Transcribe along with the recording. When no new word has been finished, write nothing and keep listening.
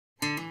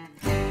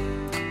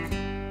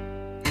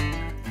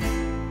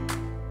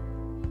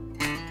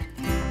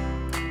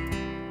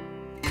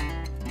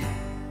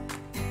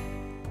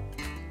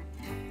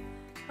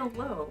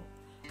Hello,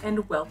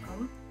 and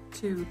welcome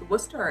to the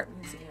Worcester Art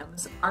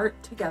Museum's Art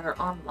Together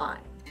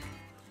Online.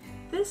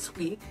 This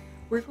week,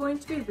 we're going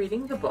to be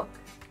reading the book,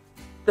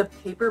 The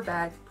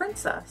Paperbag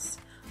Princess,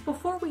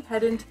 before we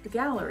head into the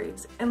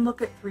galleries and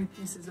look at 3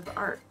 pieces of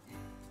art.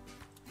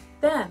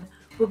 Then,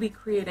 we'll be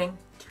creating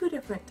 2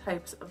 different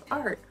types of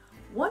art,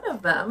 one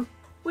of them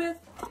with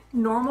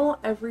normal,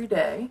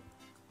 everyday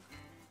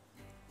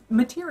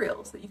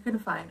materials that you can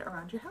find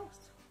around your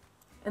house,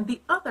 and the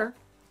other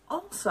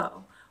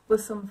also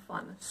with some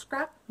fun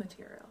scrap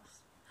materials.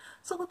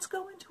 So let's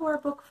go into our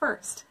book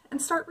first and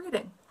start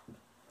reading.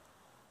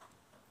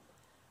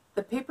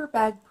 The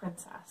Paperbag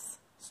Princess,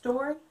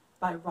 story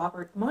by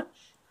Robert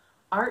Munch,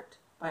 art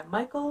by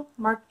Michael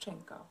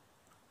Marchenko,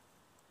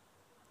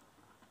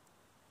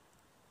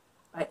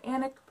 by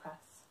Annick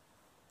Press.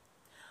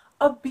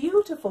 A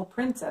beautiful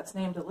princess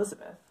named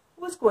Elizabeth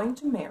was going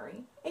to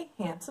marry a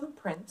handsome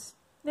prince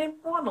named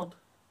Ronald.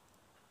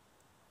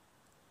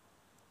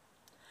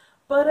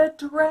 But a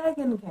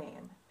dragon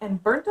came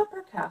and burnt up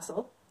her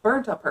castle,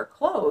 burnt up her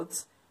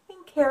clothes,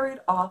 and carried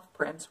off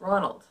Prince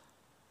Ronald.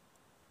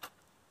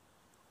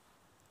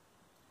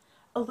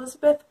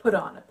 Elizabeth put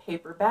on a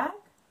paper bag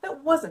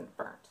that wasn't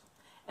burnt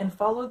and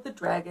followed the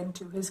dragon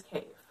to his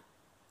cave.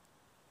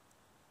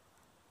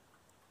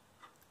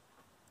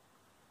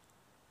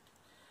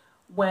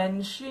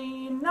 When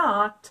she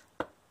knocked,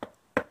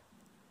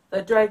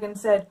 the dragon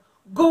said,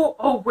 "Go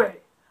away,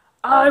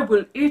 I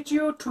will eat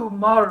you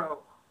tomorrow."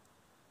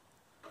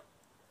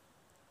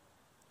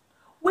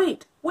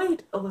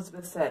 Wait,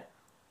 Elizabeth said.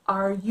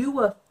 "Are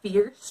you a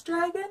fierce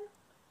dragon?"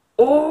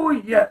 "Oh,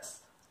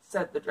 yes,"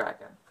 said the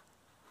dragon.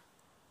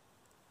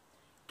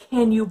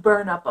 "Can you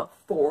burn up a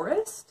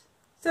forest?"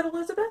 said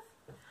Elizabeth.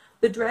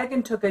 The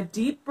dragon took a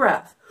deep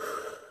breath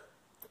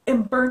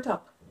and burnt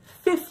up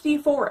 50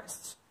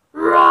 forests.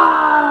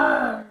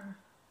 Roar!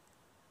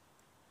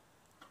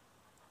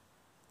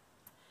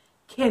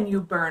 "Can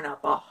you burn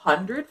up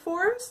 100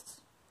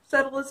 forests?"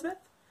 said Elizabeth.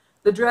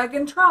 The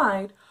dragon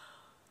tried,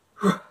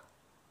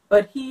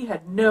 but he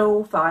had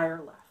no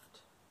fire left.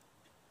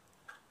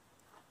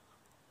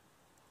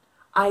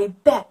 "I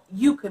bet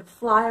you could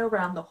fly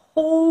around the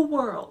whole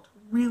world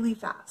really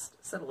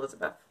fast," said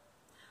Elizabeth.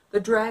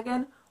 The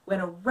dragon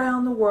went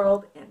around the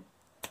world in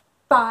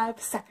 5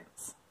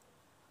 seconds.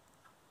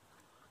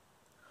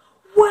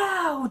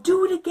 "Wow,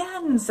 do it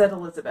again," said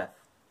Elizabeth.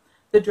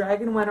 The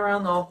dragon went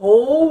around the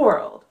whole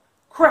world,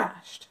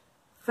 crashed,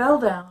 fell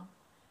down,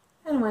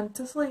 and went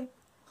to sleep.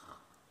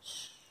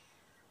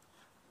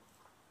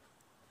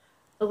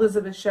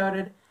 Elizabeth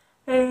shouted,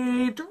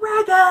 "Hey,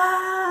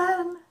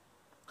 dragon!"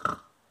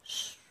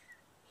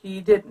 He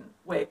didn't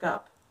wake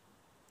up.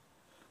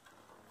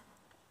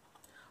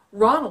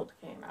 Ronald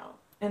came out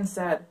and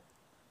said,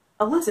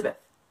 "Elizabeth,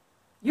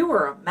 you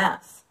are a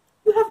mess.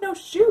 You have no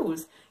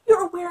shoes. You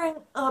are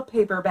wearing a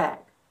paper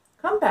bag.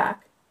 Come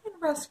back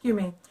and rescue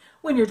me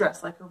when you're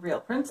dressed like a real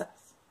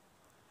princess."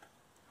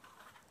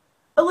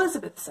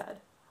 Elizabeth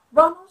said,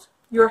 "Ronald,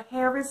 your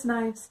hair is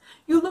nice.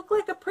 You look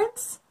like a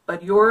prince,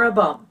 but you're a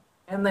bum."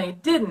 And they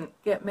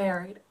didn't get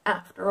married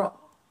after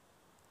all.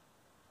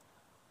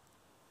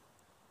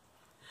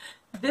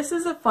 This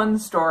is a fun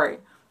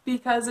story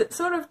because it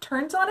sort of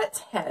turns on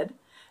its head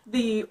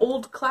the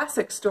old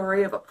classic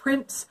story of a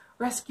prince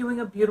rescuing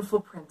a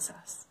beautiful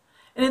princess.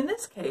 And in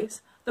this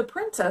case, the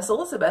princess,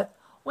 Elizabeth,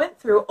 went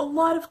through a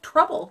lot of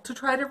trouble to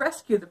try to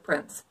rescue the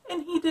prince,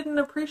 and he didn't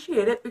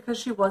appreciate it because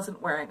she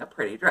wasn't wearing a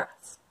pretty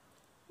dress.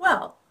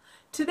 Well,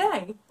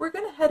 today we're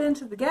going to head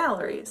into the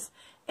galleries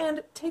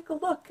and take a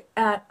look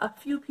at a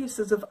few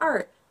pieces of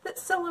art that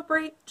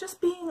celebrate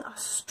just being a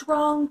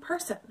strong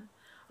person,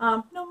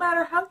 no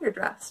matter how you're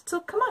dressed.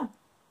 So come on.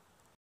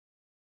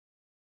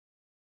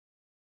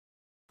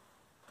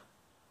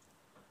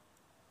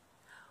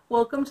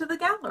 Welcome to the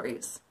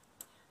galleries.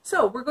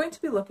 So we're going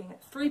to be looking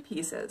at 3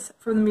 pieces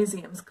from the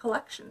museum's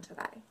collection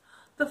today.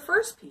 The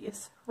first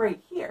piece,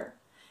 right here,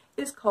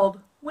 is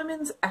called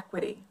Women's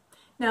Equity.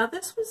 Now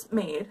this was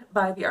made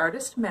by the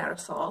artist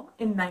Marisol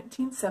in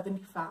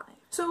 1975.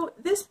 So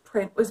this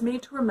print was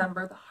made to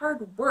remember the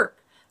hard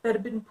work that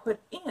had been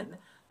put in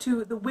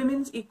to the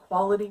women's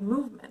equality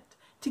movement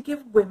to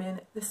give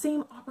women the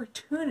same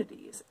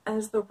opportunities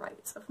as the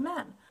rights of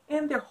men.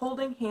 And they're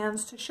holding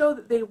hands to show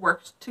that they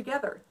worked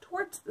together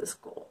towards this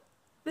goal.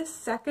 This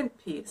second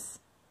piece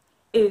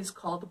is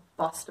called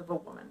Bust of a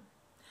Woman.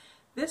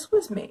 This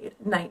was made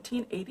in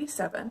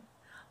 1987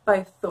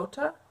 by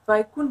Thota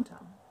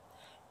Vaikuntham.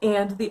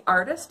 And the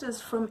artist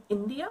is from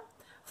India,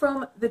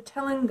 from the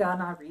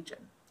Telangana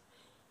region.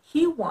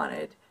 He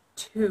wanted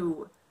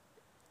to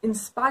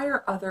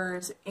inspire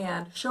others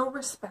and show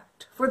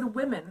respect for the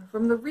women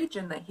from the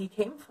region that he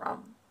came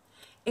from.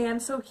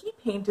 And so he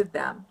painted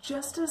them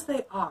just as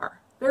they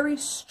are, very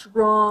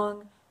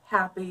strong,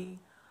 happy,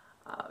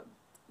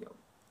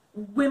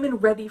 women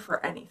ready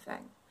for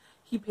anything.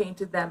 He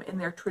painted them in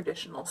their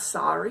traditional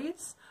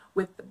saris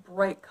with the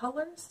bright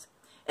colors,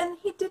 and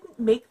he didn't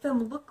make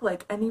them look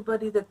like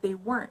anybody that they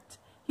weren't.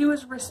 He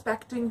was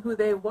respecting who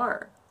they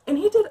were, and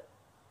he did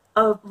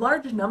a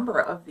large number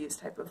of these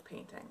type of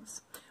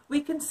paintings.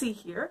 We can see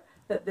here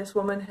that this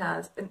woman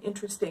has an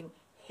interesting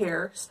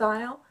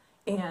hairstyle,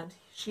 and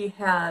she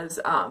has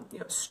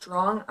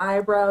strong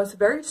eyebrows,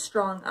 very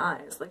strong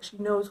eyes, like she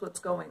knows what's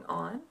going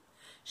on.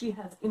 She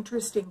has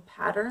interesting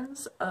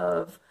patterns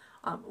of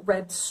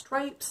red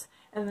stripes,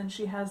 and then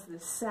she has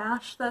this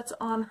sash that's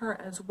on her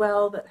as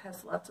well that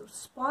has lots of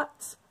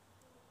spots.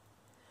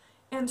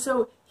 And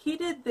so he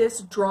did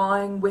this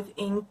drawing with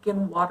ink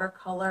and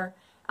watercolor,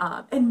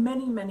 and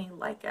many, many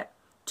like it,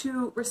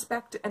 to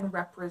respect and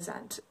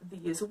represent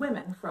these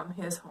women from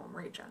his home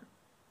region.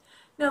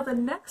 Now, the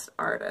next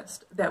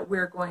artist that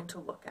we're going to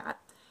look at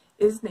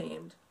is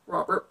named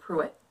Robert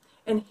Pruitt,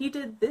 and he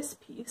did this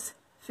piece,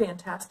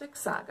 Fantastic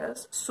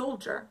Sagas,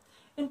 Soldier,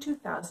 in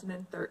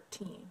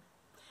 2013.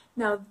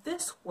 Now,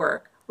 this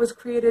work was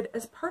created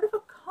as part of a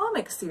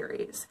comic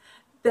series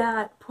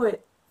that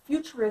put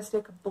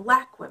futuristic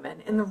black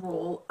women in the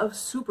role of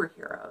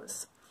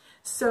superheroes.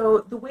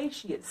 So the way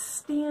she is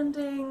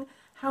standing,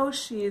 how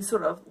she's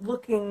sort of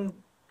looking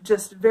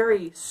just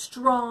very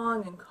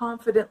strong and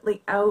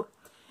confidently out,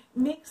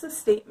 makes a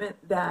statement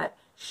that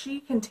she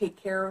can take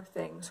care of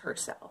things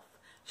herself.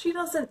 She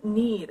doesn't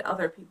need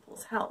other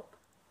people's help.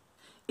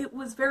 It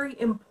was very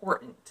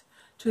important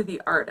to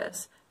the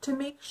artist to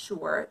make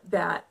sure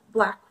that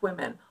black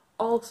women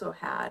also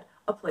had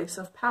a place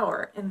of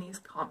power in these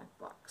comic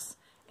books.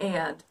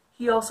 And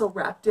he also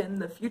wrapped in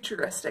the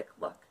futuristic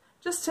look,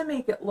 just to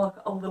make it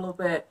look a little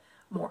bit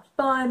more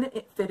fun.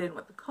 It fit in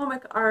with the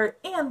comic art,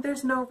 and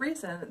there's no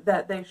reason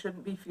that they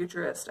shouldn't be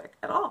futuristic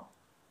at all.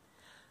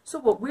 So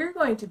what we're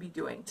going to be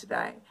doing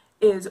today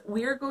is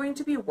we're going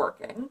to be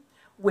working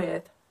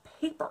with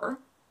paper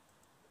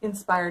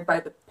inspired by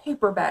the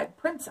Paperbag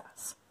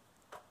Princess.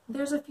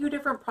 There's a few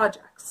different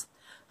projects.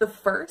 The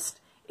first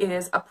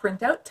is a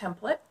printout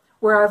template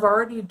where I've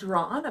already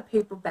drawn a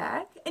paper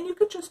bag, and you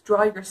could just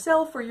draw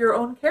yourself or your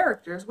own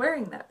characters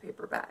wearing that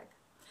paper bag.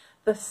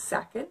 The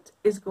second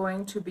is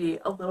going to be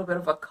a little bit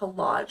of a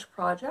collage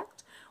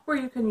project where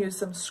you can use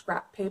some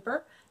scrap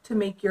paper to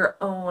make your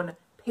own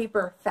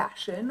paper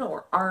fashion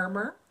or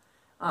armor,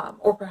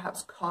 or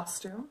perhaps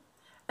costume.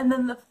 And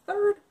then the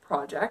third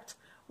project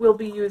will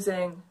be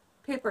using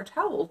paper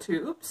towel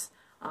tubes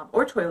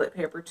or toilet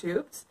paper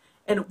tubes,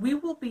 and we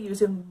will be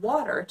using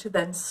water to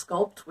then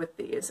sculpt with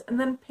these and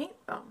then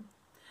paint them.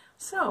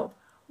 So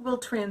we'll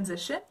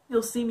transition.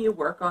 You'll see me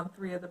work on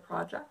 3 of the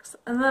projects,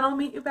 and then I'll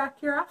meet you back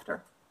here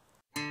after.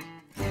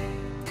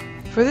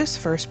 For this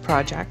first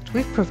project,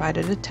 we've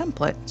provided a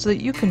template so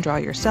that you can draw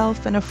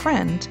yourself and a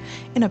friend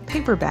in a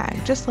paper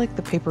bag, just like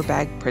the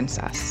Paperbag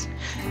Princess.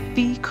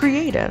 Be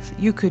creative.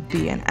 You could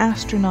be an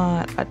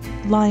astronaut, a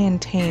lion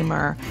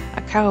tamer,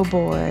 a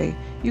cowboy.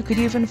 You could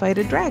even fight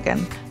a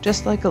dragon,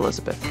 just like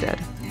Elizabeth did.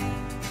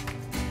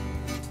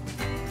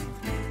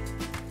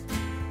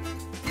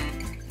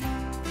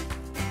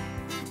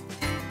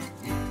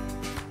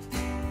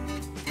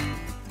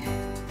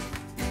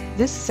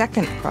 This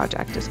second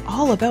project is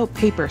all about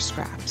paper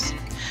scraps.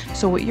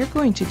 So what you're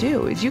going to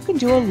do is you can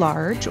do a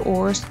large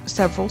or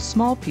several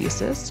small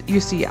pieces. You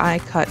see I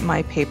cut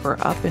my paper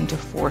up into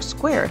 4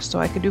 squares, so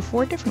I could do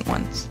 4 different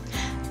ones.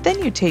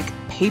 Then you take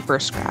paper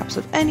scraps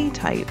of any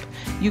type.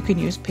 You can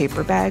use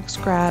paper bag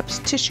scraps,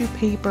 tissue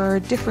paper,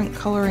 different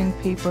coloring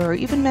paper,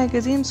 even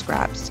magazine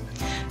scraps.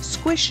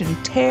 Squish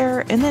and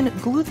tear and then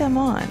glue them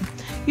on.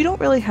 You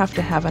don't really have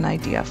to have an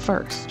idea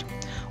first.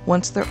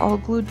 Once they're all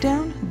glued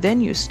down, then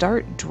you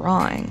start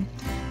drawing.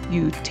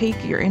 You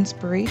take your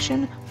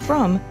inspiration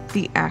from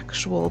the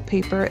actual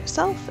paper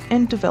itself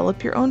and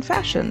develop your own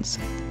fashions.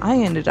 I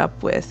ended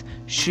up with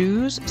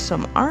shoes,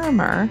 some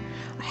armor,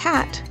 a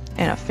hat,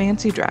 and a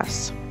fancy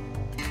dress.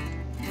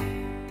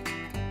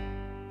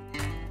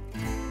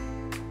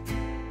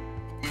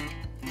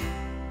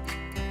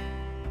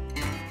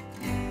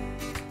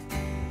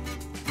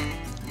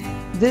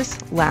 This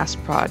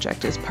last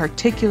project is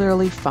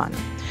particularly fun.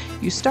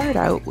 You start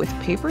out with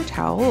paper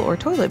towel or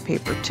toilet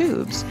paper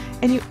tubes,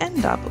 and you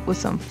end up with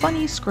some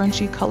funny,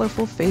 scrunchy,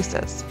 colorful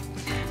faces.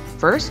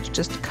 First,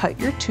 just cut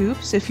your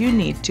tubes if you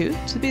need to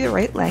be the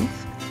right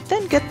length,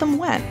 then get them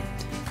wet.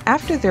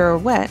 After they're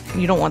wet,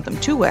 you don't want them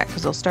too wet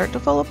because they'll start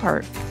to fall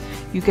apart.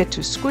 You get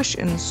to squish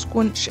and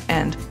squinch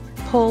and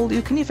pull.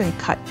 You can even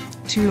cut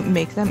to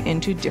make them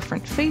into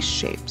different face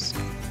shapes.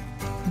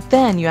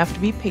 Then you have to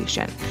be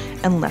patient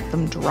and let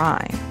them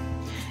dry.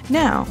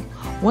 Now,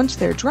 once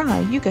they're dry,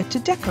 you get to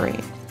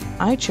decorate.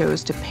 I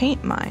chose to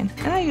paint mine,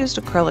 and I used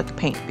acrylic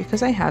paint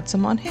because I had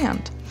some on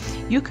hand.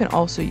 You can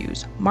also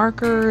use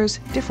markers,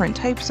 different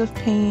types of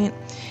paint.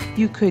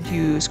 You could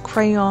use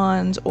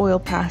crayons, oil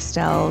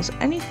pastels,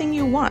 anything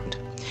you want.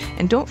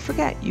 And don't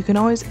forget, you can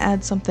always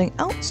add something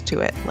else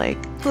to it, like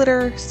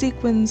glitter,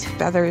 sequins,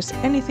 feathers,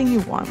 anything you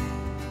want.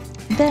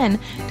 Then,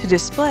 to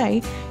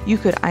display, you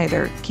could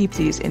either keep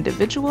these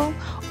individual,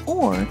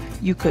 or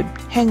you could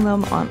hang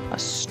them on a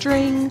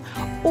string,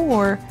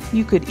 or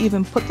you could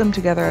even put them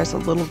together as a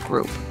little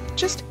group.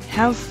 Just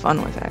have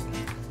fun with it.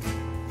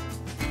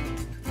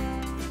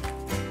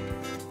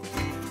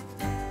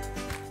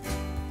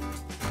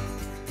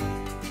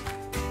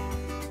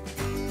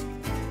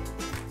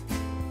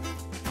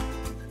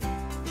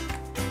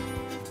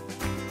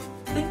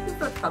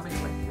 coming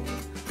with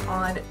me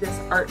on this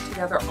Art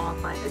Together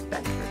online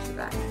adventure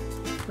today.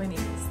 My name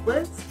is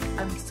Liz.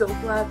 I'm so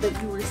glad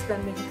that you were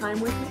spending time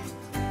with me.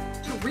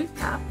 To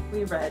recap,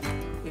 we read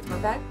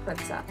Paperbag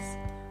Princess.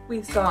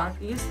 We saw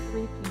these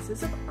 3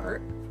 pieces of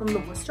art from the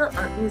Worcester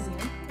Art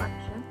Museum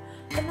collection,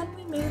 and then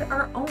we made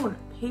our own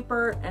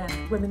paper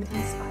and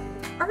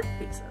women-inspired art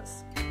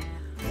pieces.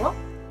 Well,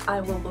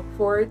 I will look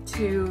forward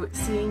to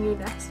seeing you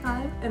next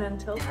time, and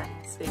until then,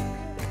 stay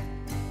creative.